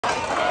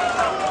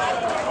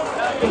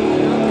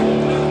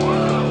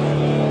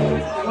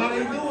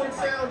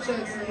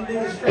sexy, you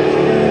need to stretch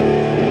your leg.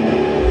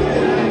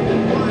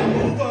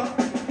 Move up.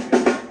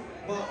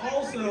 But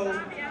also,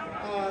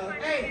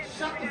 hey,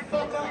 shut the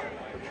fuck up.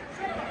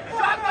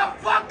 Shut the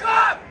fuck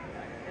up!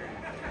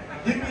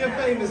 Do me a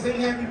favor,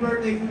 sing happy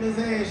birthday for Miss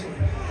Ashley.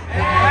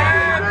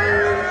 Happy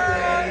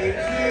birthday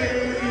to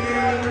you.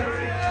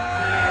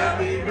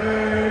 Happy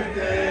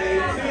birthday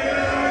to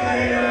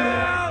you.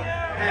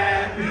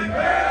 Happy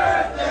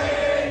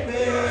birthday,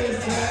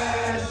 Miss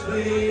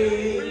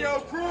Ashley.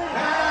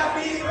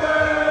 Happy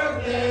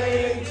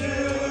birthday to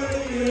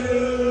you.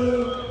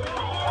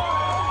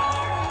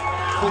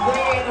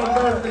 Today ain't no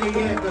birthday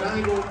yet, but I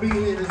ain't gonna be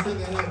here to sing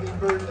a happy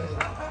birthday.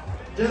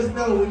 Just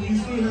know when you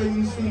see her,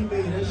 you see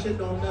me. That shit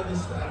don't never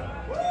stop.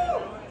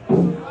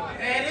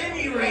 At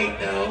any rate,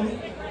 though.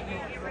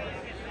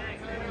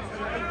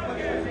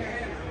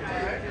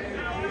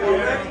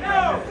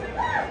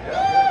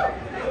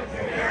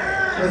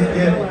 Let's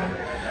get it.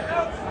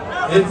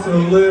 It's a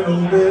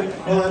little bit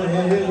funny,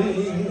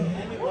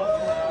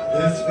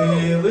 this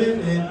feeling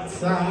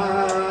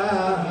inside.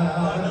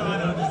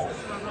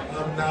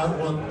 I'm not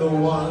one of the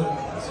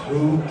ones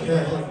who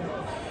can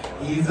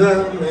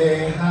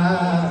easily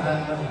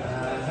hide.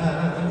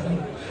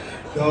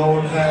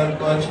 Don't have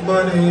much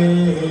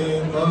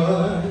money,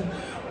 but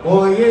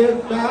boy,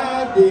 if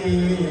I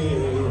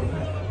did,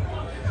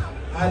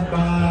 I'd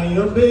buy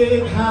a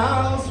big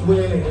house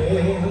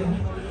where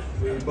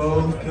we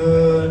both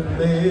could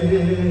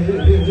live.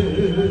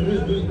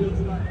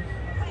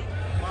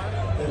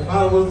 If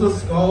I was a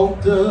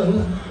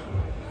sculptor,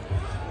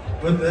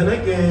 but then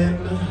again,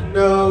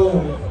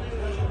 no,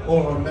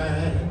 or a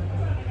man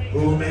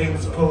who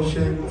makes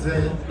potions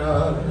in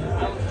a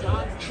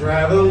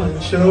traveling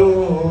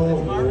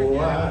show.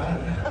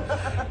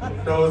 I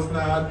know it's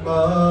not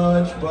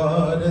much,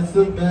 but it's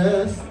the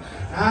best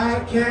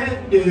I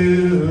can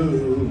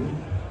do.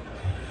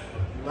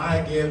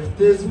 My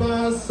gift is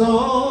my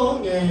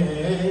song,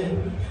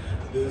 and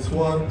this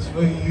one's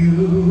for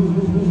you.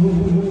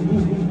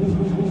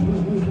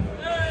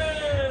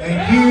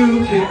 And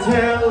you can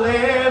tell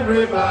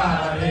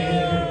everybody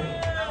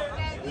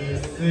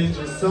this is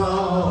your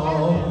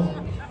song.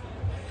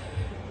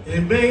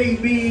 It may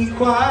be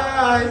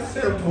quite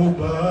simple,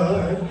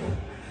 but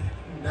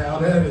now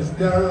that it's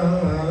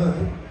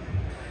done,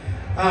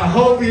 I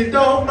hope you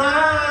don't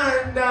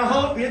mind, I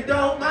hope you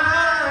don't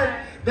mind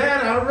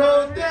that I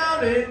wrote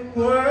down in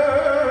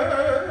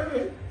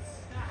words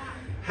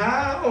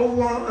how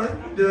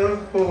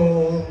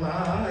wonderful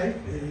life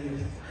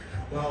is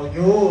while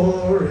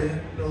you're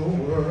in the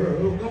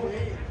world. Go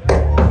ahead.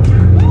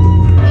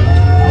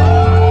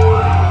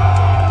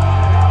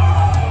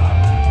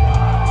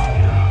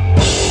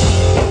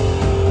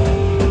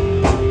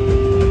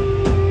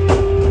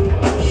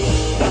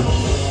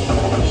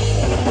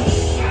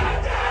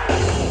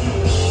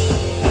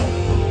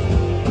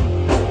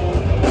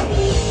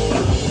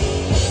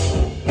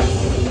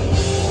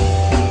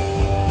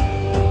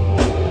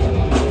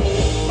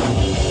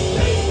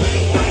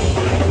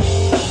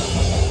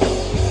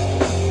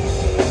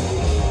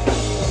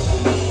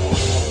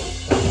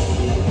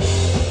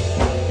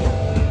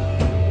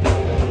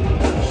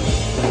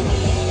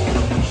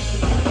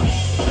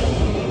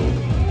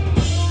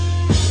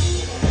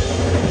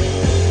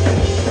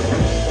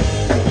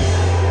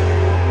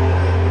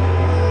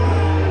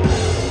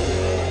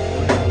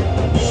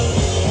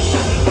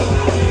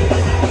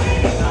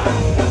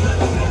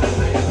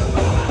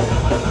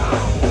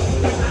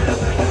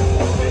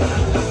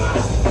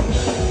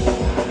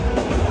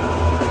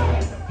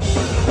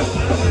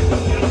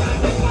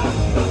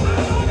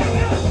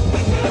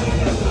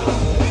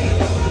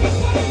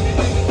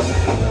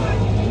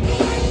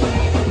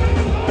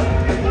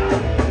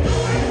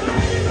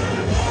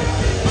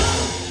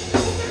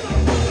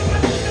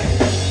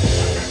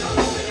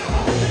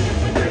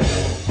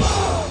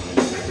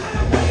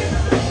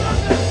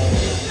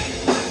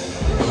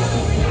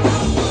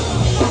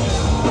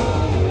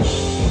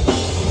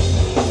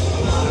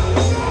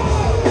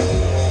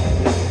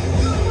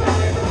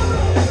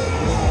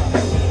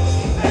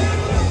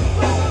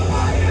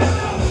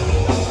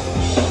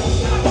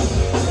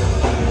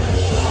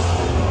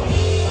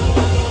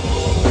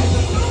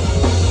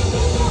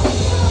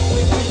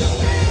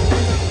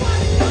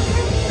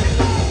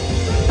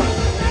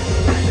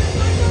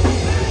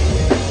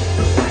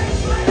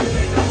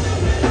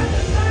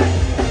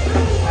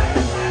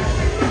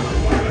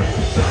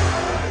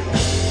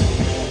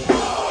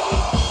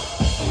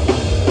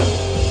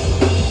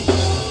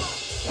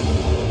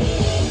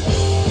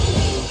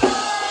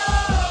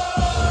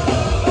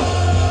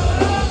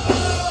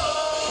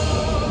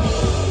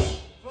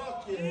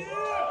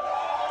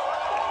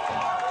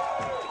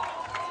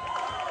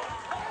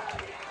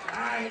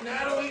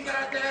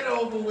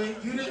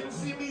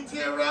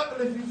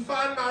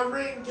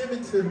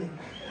 To me.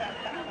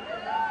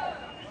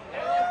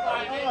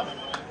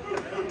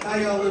 How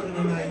y'all living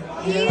tonight?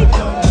 Yeah.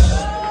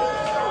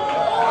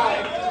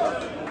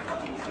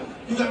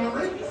 You got my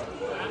ring?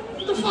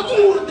 What the fuck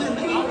you want then,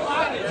 nigga?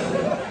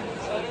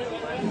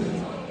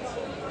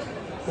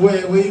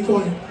 Where you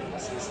pointing?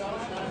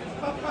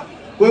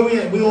 Where we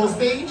at? We on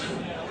stage?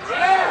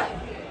 Yeah.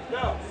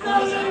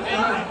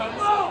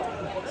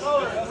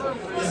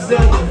 It's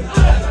silver.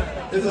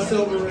 It's a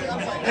silver ring.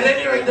 At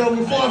any rate, though,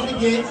 before I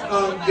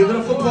forget, give it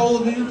up for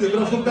Polar View, give it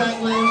up for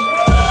Backlash.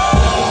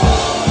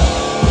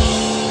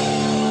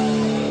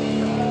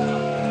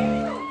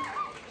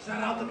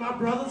 Shout out to my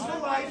brothers for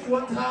life.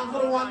 One time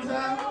for the one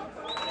time.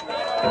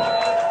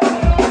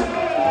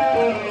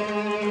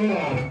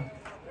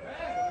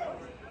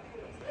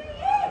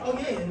 Oh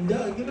yeah, and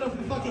give it up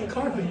for fucking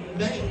Carpet.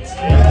 Thanks.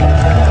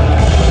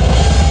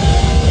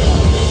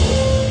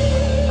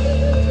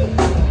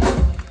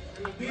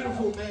 And the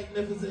beautiful,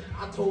 magnificent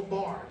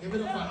Ottobar. Give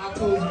it up for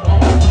Otto's bar.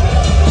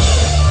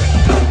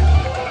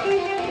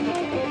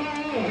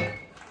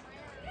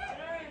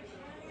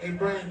 Hey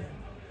Brandon.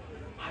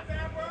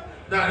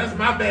 Nah, that's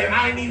my bad.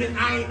 I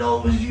ain't know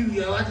it was you,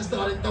 yo. I just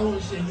started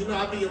throwing shit. You know,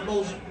 I be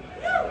emotional.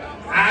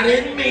 I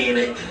didn't mean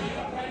it.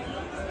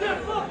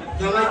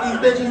 Y'all like these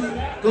bitches?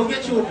 Go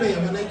get you a pair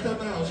when they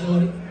come out,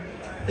 shorty.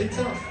 They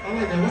tough. I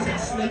like that. What's that,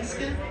 snake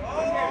skin?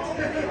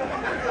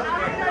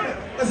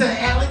 What's that,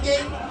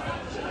 alligator?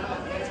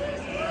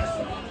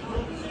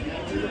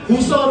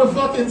 Who saw the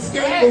fucking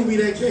skate movie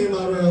that came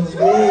out early?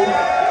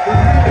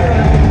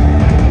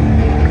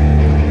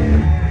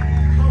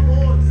 Come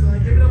on,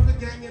 son. Give it up for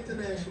Gang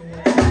International.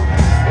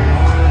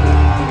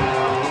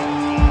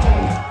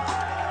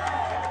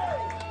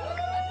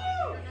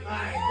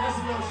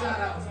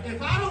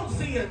 If I don't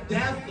see a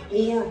death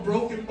or a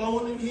broken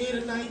bone in here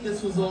tonight,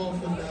 this was all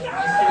for nothing. Oh,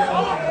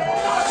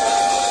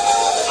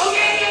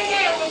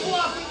 yeah. Before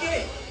I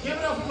forget, give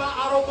it up for my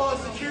Ottobar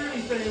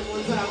security fan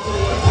one time.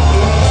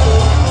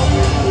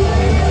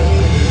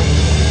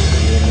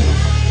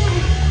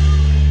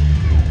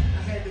 I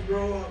had to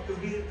grow up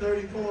because being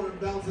 34 and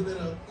bouncing in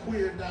a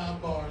queer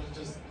dive bar is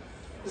just,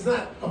 it's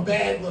not a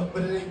bad look,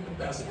 but it ain't the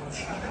best one.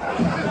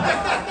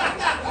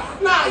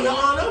 Nah, Your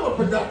Honor, I'm a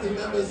productive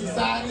member of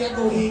society. I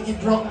go here and get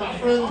drunk with my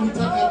friends. We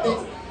tuck our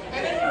dicks.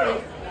 At any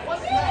rate,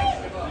 what's next?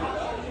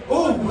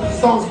 Ooh, the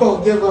song's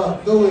called Give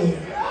Up. Go ahead.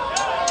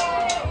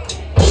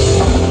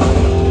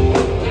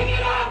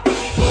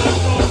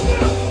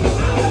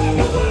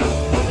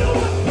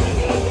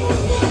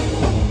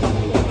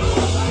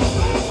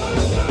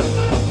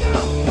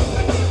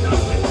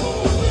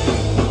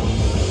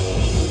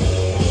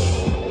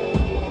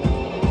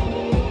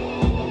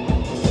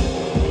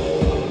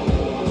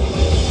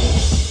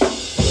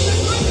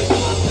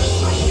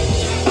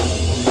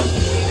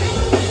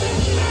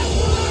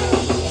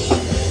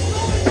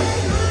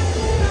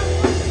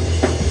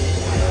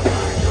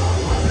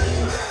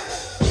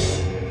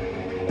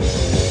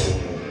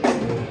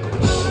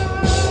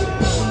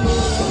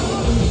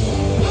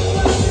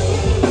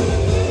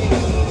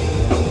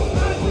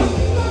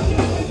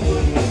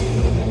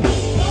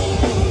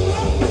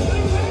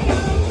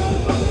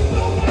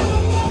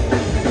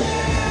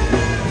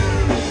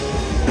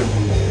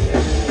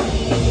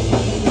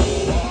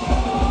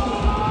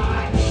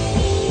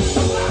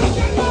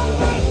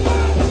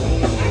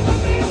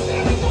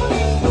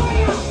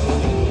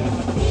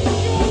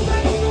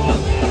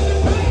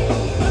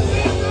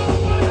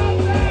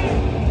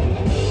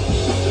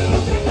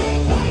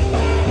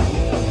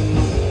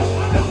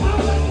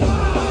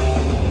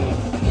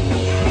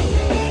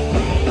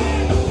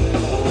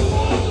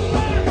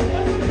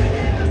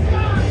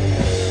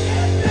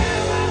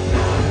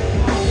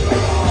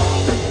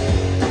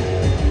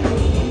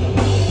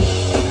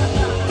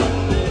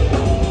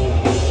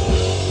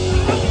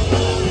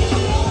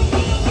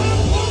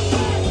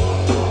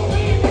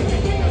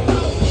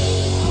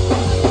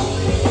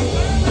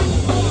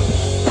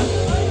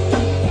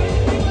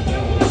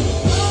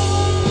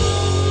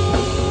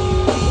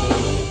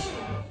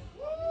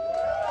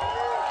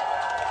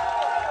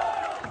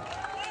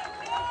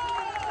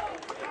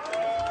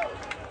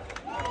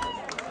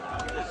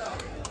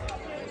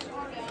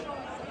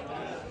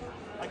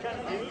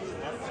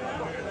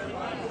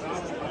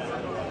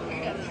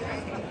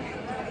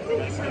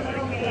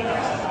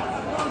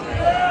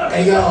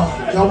 Hey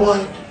y'all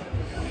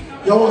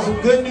want some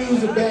good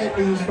news or bad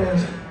news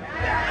first?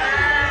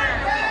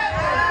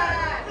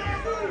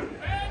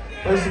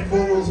 First and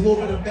foremost, a little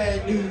bit of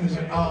bad news.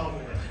 I'm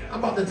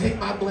about to take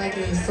my black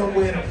ass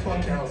somewhere in a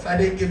fuck house. I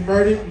didn't get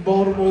murdered in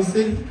Baltimore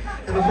City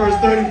in the first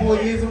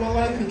 34 years of my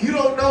life, and you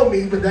don't know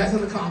me, but that's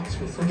an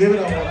accomplishment, so give it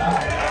up one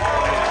time.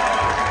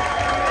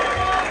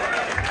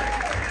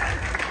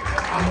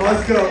 I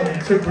must go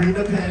to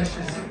greener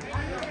pastures.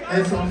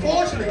 And it's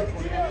unfortunate.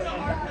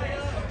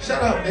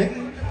 Shut up,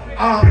 nigga.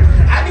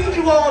 I need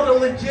you all to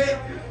legit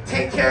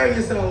take care of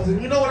yourselves.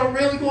 And you know what I'm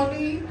really gonna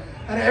need?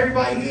 Out of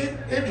everybody here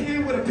in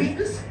here with a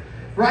penis,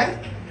 right?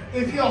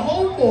 If your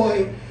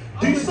homeboy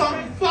do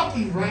something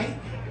fucky, right?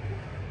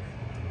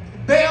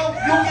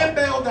 You'll get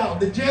bailed out.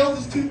 The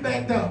jails is too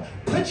backed up.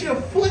 Put your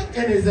foot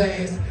in his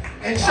ass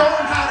and show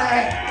him how to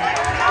act.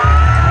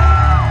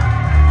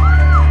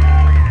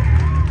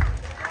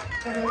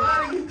 And a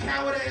lot of you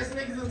coward ass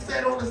niggas have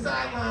sat on the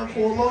sideline for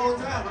a long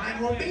time. I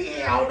ain't gonna be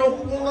here. I don't know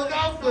who's gonna look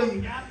out for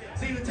you.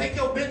 So you can take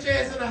your bitch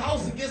ass in the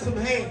house and get some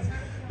hands.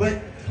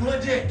 But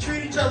Legit,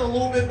 treat each other a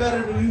little bit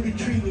better than we be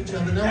treating each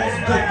other. That was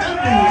the good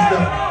news,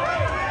 though.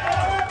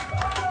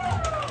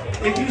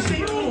 If you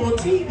see me on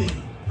TV,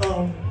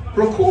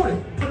 record it,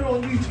 put it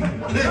on YouTube.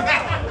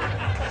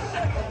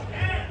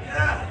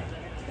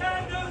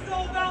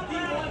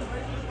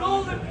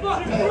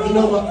 You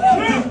know what?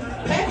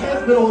 Pat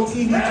has been on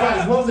TV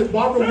twice. What was it,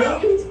 Barbara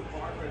Williams?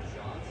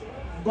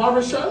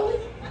 Barbara Shirley?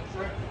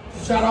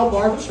 Shout out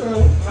Barbara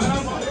Shirley.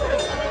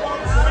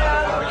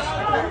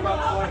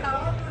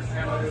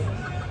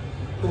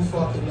 Who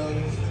fucking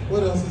knows?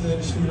 What else is in the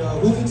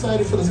shootout? Who's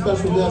excited for the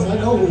special guest? I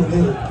know who it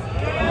is.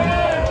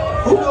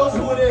 Who knows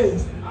who it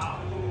is?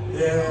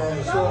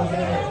 Yeah, sure,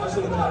 man. I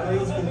should have been a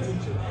grade school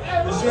teacher.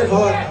 This shit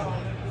hard now.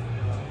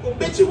 Well,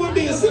 bitch, it wouldn't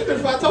be a secret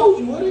if I told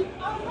you, would it?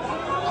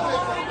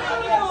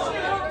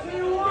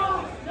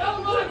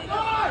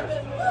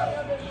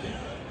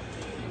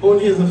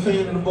 Only is a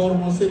fan of the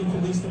Baltimore City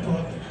Police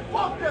Department.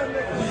 Fuck that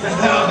nigga.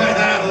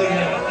 Hell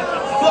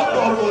yeah. Fuck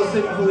Baltimore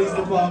City Police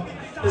Department.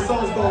 This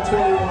song's called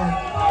 21.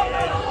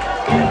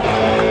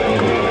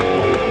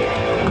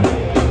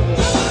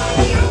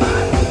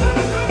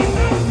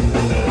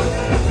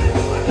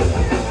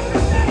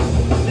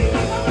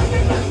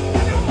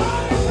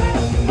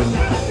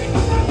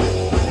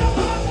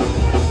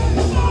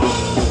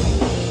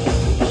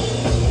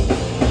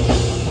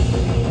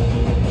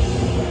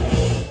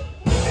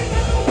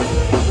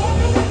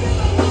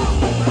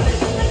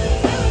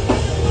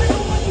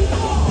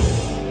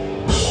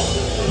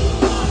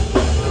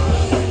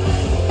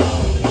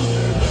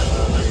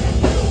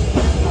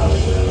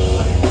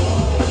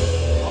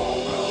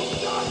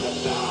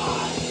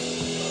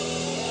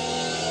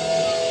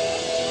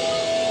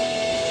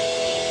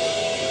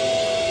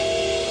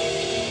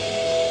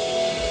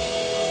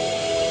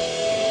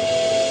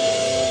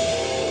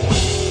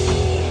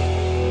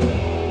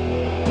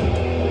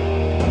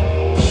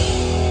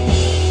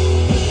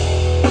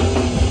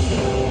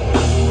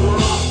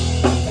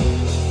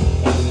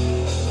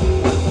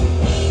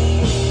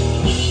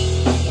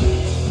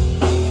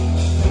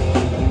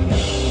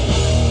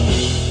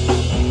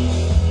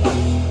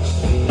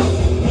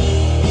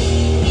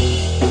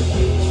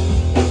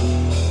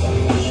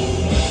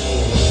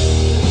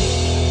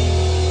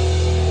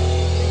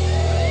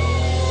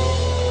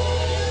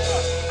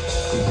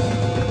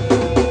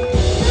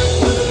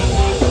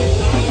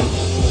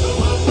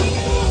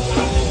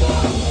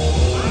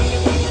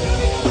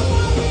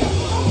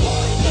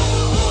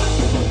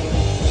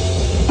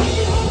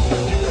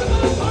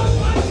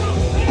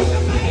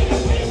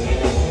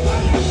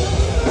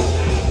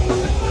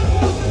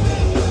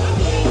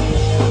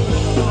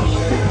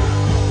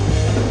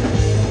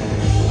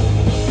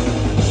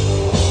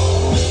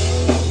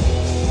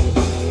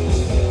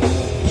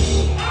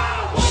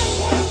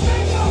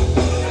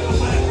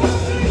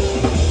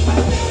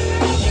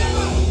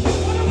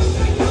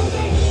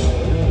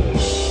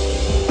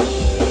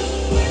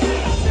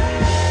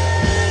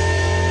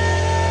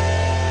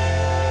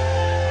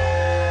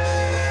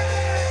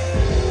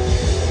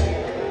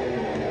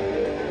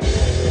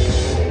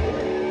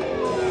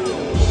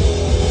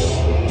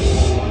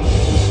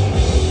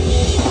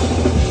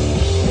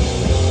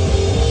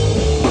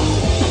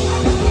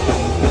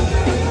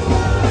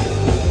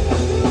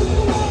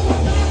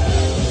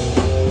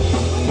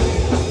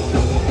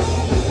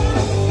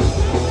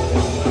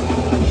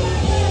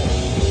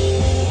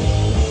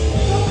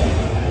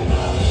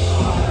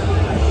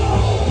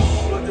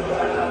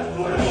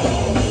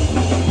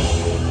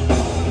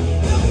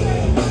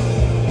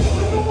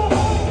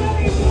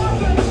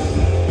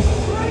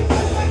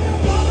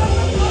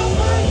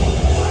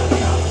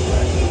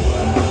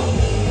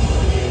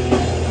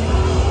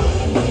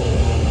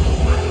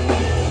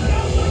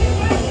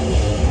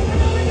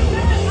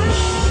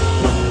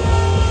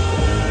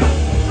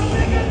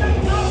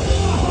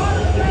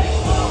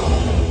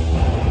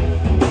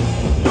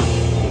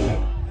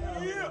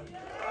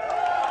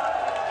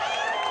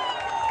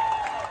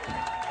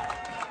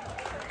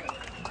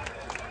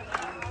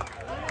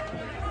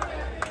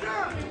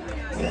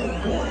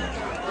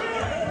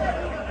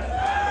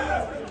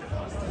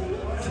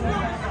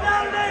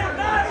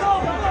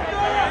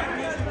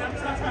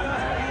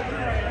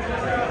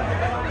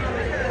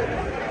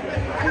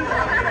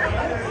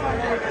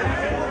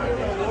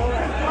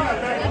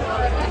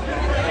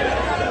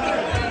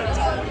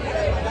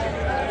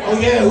 Oh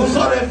yeah, who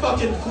saw that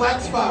fucking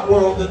Flat Spot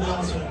World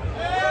announcement?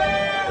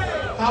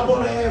 Hop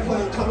on an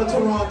airplane, come to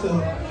Toronto.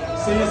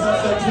 See us in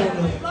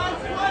September.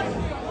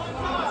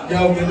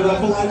 Yo, give it up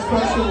for Life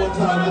Pressure one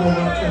time for one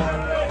time.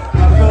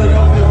 Our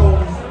Philadelphia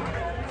homies.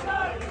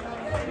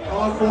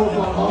 Hardcore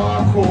for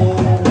hardcore.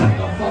 What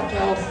the fuck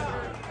else?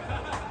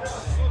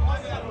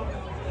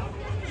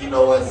 You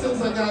know what,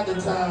 since I got the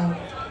time.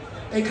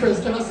 Hey Chris,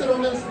 can I sit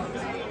on this?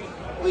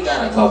 We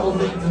got a couple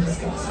things to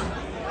discuss.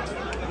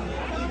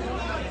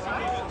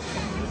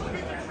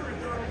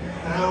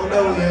 I don't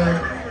know, man.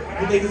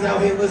 You niggas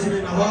out here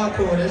listening to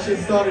hardcore, that shit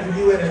started for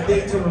you at a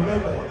date to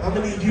remember. I'm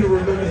gonna need you to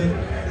remember it.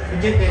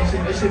 Forget that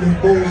shit is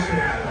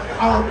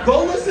bullshit.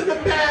 Go listen to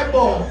Bad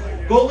Ball.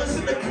 Go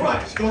listen to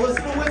Crutch. Go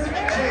listen to Wizard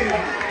and Chain.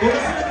 Go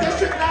listen to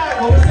District 9.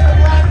 Go listen to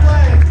Black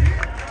Flag.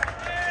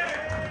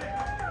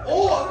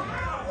 Or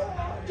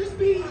just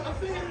be a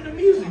fan of the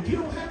music. You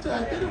don't have to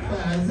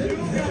identify as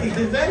anything.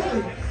 It's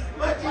actually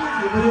much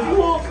easier. But if you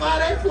want to fly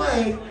that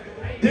flag,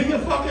 do your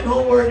fucking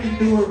homework and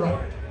do it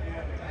right.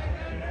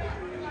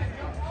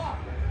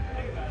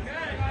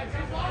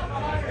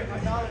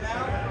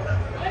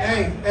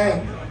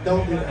 Hey,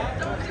 don't do that.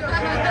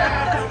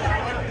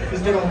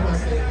 Just get off my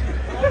stage.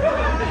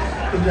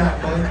 Good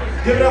job, bud.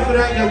 Give it up for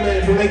that young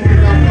man for making me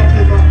not fuck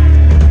him up.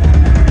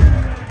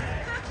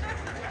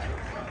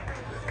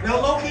 Now,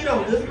 low-key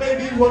though, this may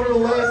be one of the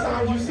last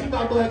times you see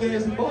my black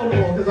ass in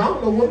Baltimore, because I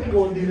don't know what we're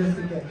going to do this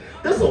today.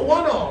 This is a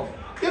one-off.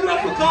 Give it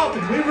up for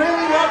Carpets. We really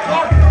love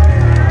Carpets.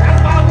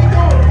 That's why we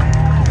do it.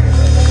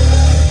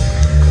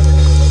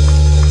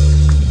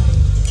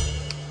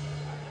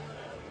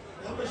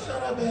 I'm going to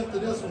shut up after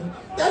this one.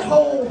 That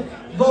whole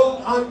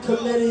vote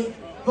uncommitted,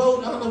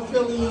 vote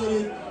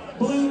unaffiliated,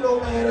 blue no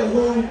matter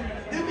who,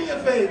 do me a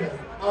favor.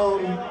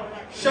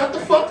 Shut the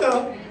fuck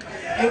up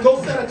and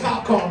go set a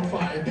cop car on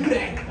fire. Do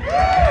that.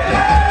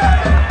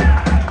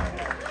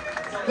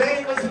 They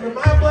ain't listen to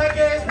my black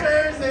ass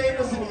parents. They ain't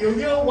listen to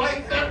your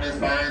white feminist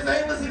parents. They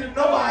ain't listen to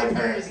nobody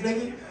parents,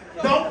 nigga.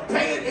 Don't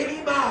pay it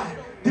any mind.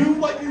 Do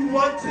what you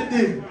want to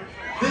do.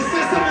 This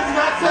system is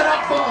not set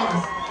up for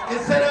us.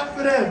 It's set up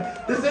for them.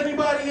 Does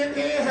anybody in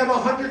here have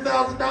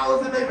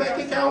 $100,000 in their bank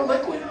account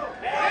liquid?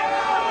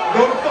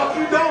 No, the fuck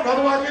you don't.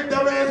 Otherwise your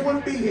dumb ass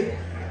wouldn't be here.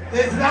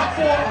 It's not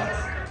for us.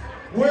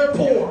 We're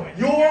poor.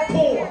 You're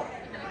poor.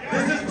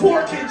 This is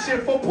poor kid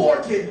shit for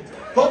poor kids.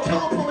 Go kill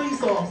a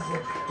police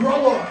officer.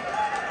 Grow up.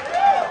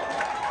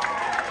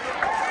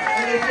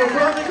 And if your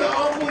brother, your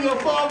uncle, your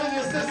father,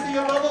 your sister,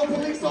 your mother, a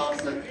police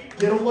officer,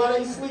 get them while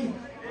they sleep.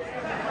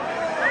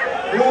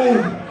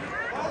 Ooh.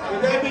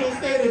 With that being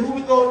stated, who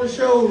been going to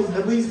shows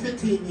at least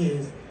 15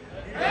 years?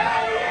 Yeah,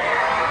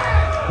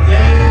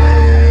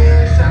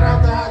 shout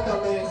out to our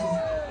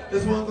dumbasses.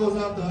 This one goes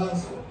out to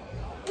us.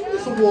 Give me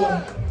some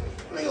water.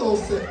 Make a little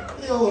sip.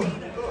 A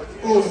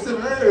little sip.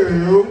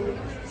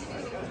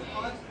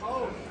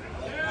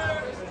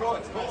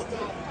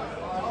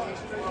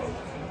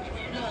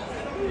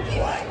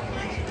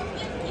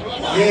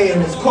 Yeah,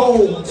 and it's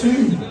cold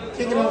too.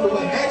 Kick it out the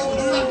way. Actually,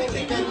 something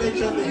kick that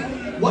bitch up there.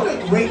 What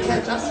a great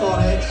catch. I saw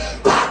that.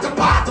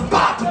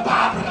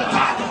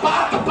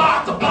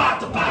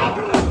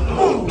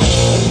 Ooh.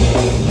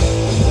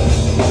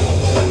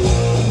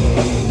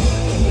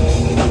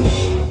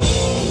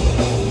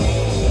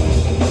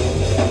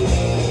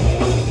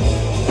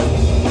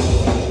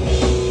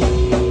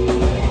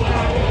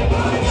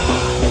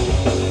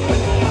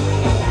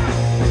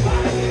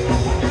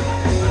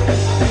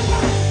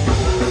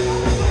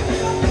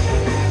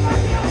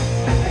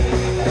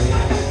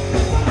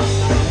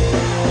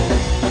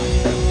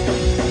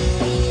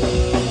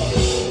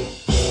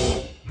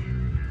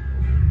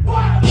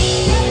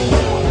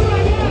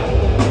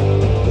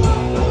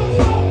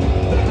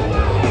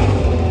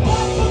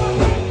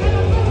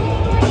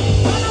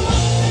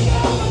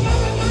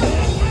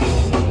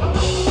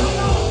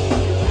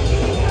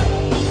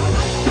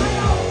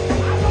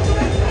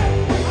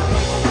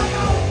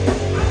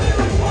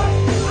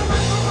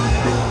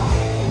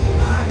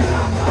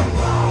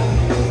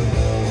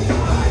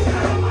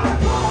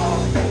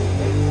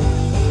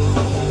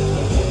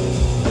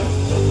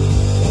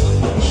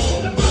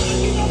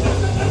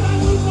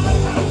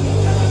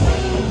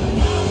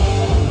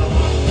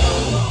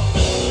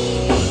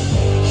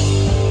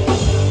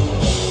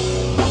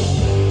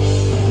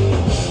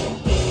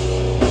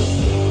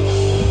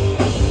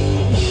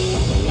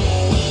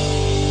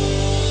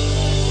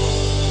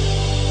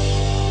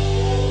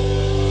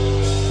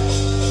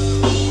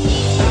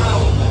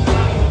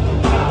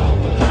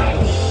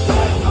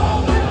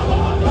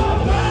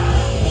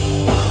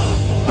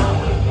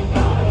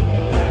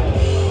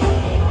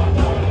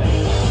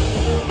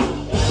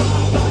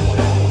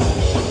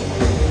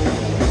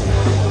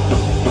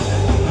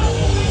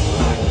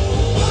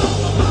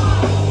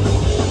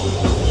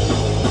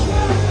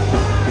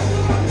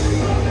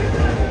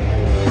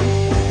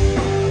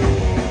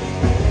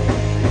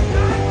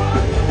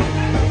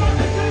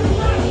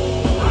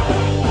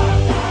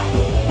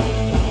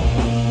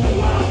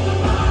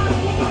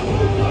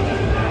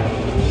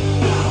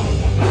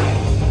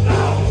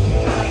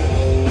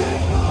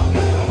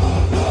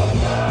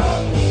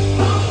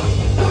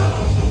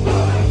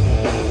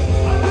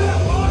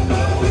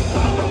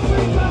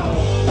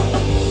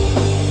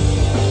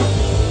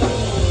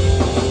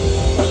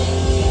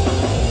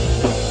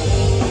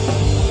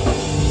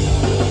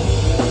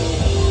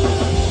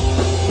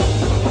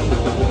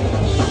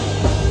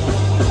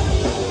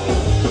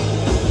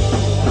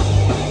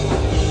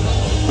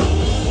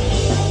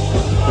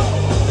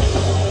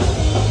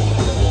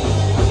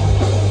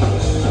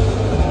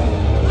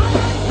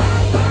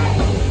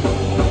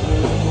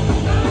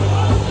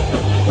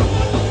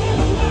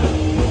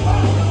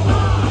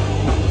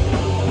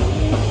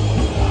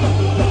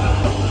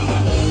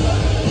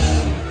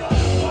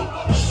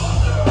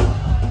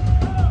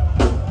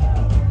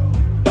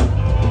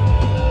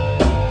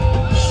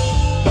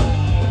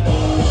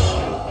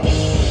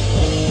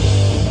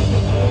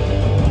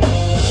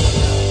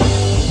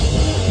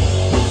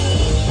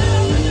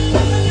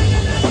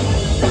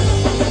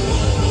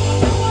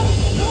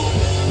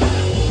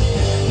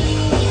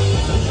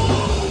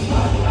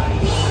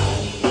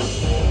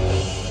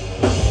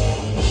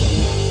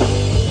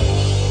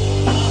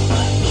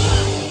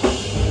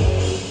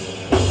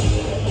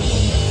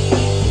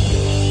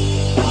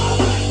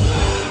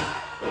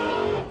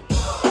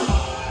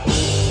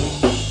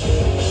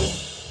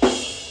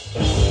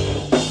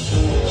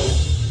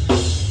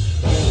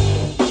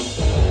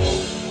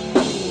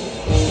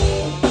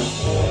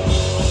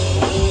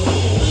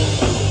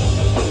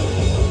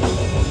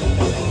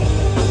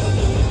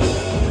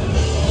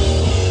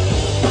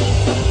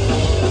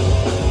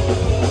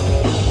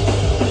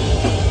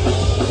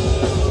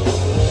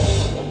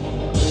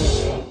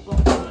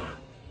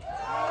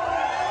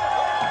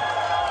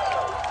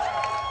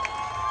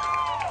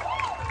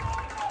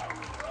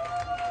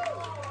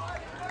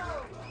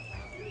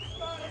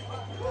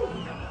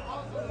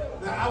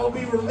 I would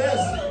be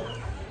remiss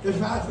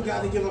if I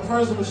forgot to give a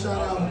personal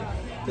shout out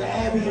to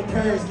Abby in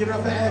Paris. Give it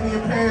up for Abby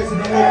in Paris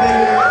and the little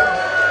baby.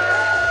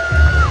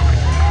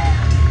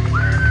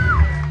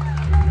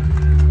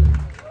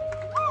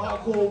 All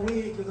cool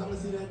wig, because I'm going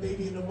to see that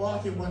baby in the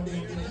market one day.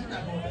 You're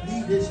not going to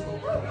believe this.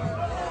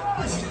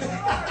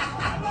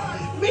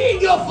 Me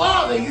and your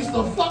father used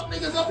to fuck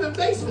niggas up in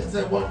basements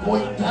at one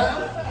point in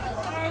time.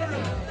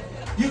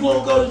 You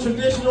gonna go to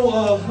traditional,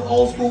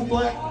 old school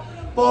black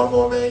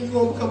Baltimore man? You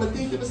gonna become a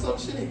deacon or some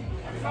shit?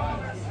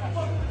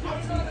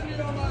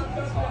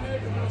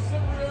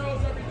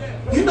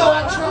 You know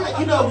I tried.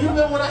 You know, you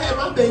remember when I had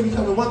my baby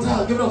coming one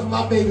time? Give it up for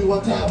my baby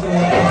one time.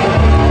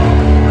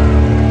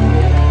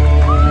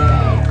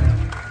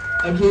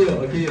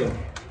 Akil.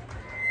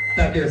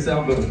 Back here,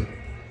 sound booth.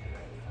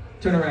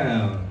 Turn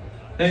around.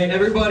 Hey,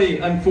 everybody,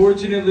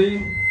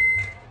 unfortunately,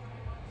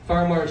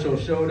 Fire Marshal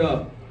showed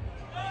up.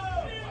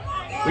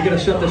 We gotta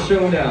shut the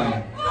show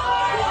down.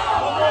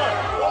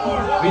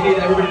 We need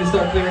everybody to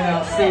start clearing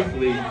out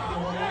safely.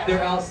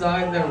 They're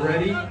outside, they're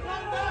ready.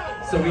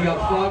 So we got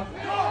fucked.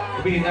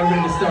 We need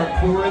everybody to start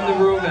pouring the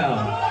room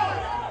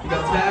out. You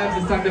got tabs,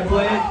 it's time to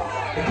play it.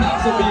 The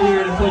cops will be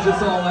here to push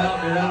us all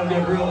out, and that'll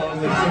get real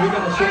ugly. So we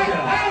gotta shut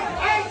down.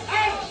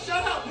 Hey,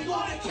 shut up. We're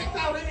gonna get kicked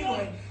out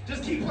anyway.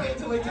 Just keep playing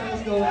till they tell us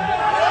to go out.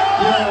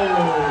 Yo!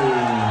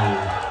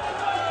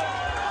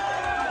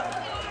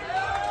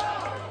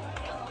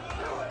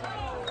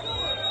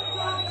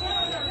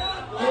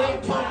 It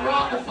ain't punk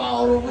rock to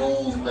follow the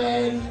rules,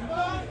 man.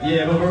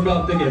 Yeah, but we're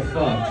about to get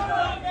fucked.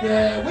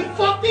 Yeah, we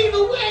fucked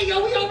either way,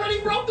 yo. We already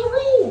broke the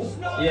rules.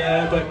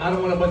 Yeah, but I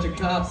don't want a bunch of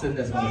cops in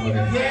this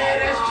motherfucker. Yeah,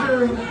 that's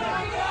true.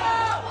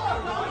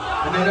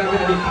 And they're not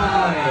gonna be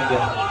kind.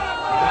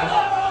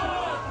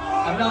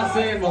 I'm not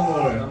saying one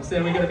more. I'm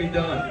saying we gotta be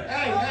done.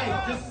 Hey,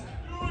 just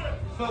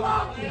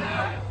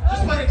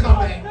play the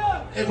comeback.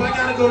 If I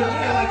gotta go to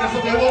jail, like that's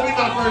okay. It won't be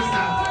my first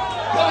time.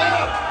 Go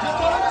ahead, just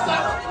go on the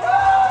side.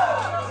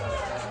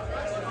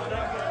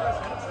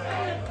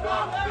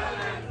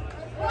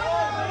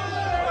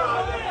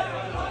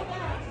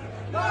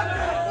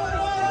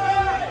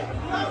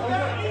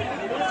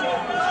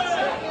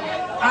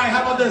 All right,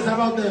 how about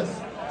this?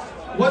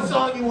 What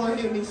song you want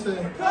to hear me sing?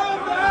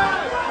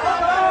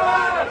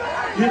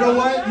 You know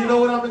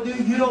what I'm gonna do?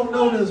 You don't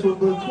know this one,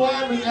 but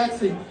quietly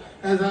exit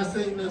as I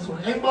sing this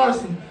one. Hey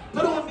Marcy,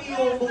 put on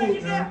Neon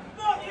Mood, man.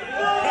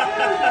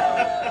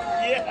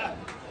 Yeah.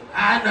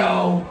 I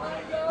know.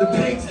 The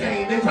pigs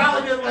came. They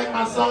probably didn't like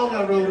my song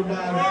I wrote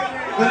about it.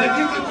 But if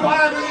you can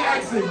quietly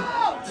exit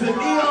to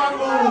Neon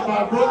Mood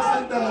by Brooks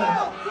and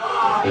Dunn.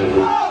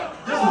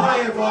 Just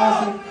play it,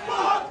 Marcy.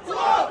 Fuck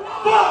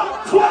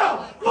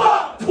 12!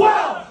 Fuck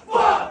 12!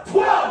 Fuck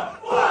 12!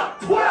 Fuck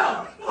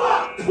 12!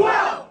 Fuck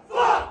 12!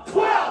 Fuck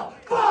 12!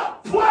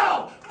 Fuck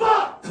 12!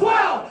 Fuck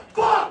 12!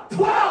 Fuck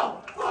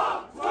 12!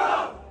 Fuck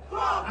 12!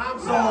 I'm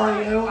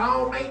sorry, yo. I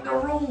don't make the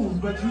rules,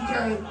 but you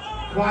can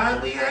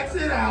quietly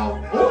exit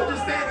out or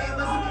just stand here and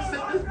listen to me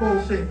sing this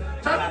bullshit.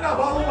 Turn it up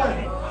all the way.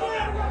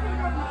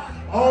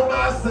 On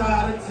my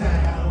side of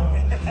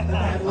town,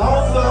 that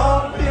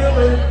lonesome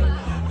feeling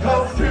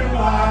comes to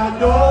my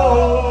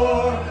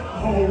door.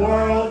 Whole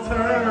world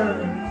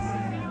turns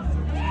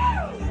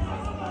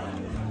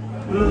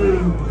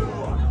blue.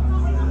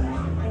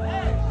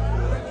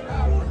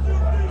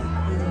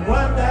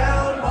 One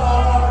down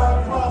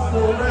bar across the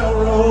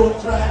railroad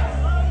track.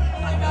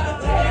 I got a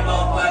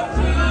table for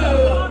two,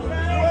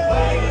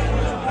 waiting in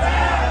the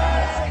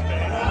back.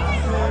 I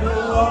said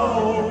hello.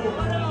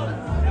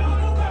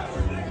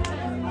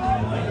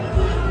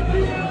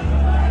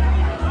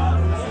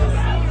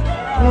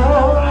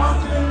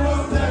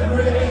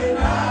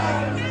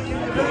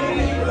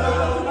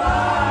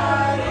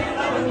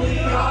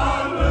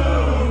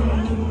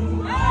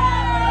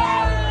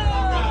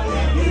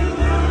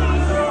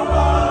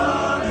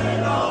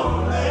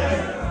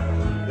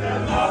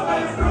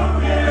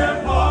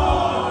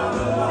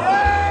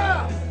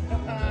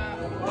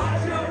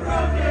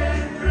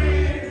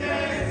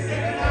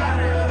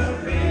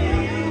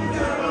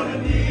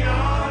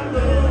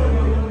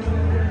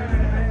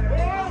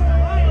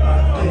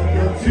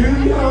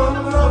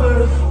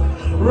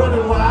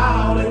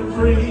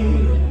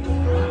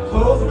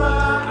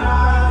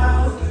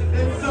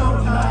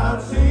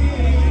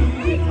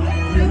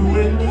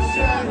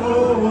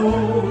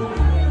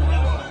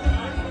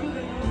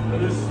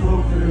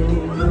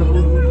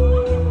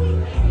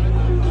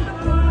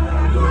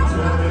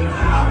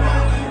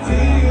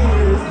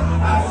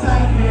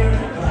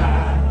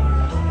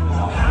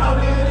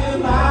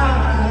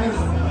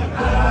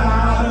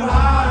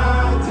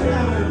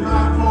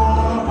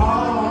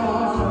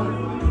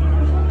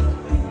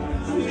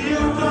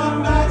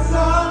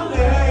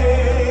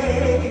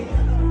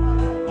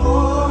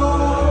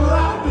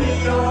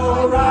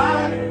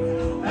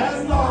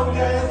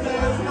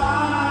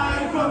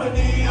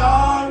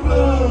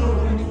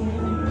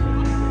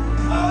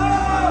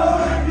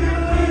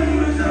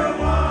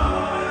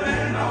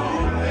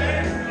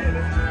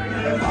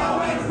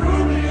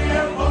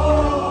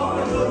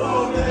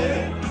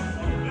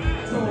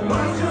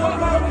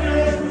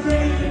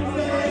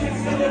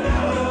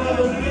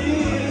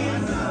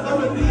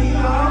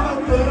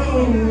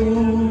 Ooh.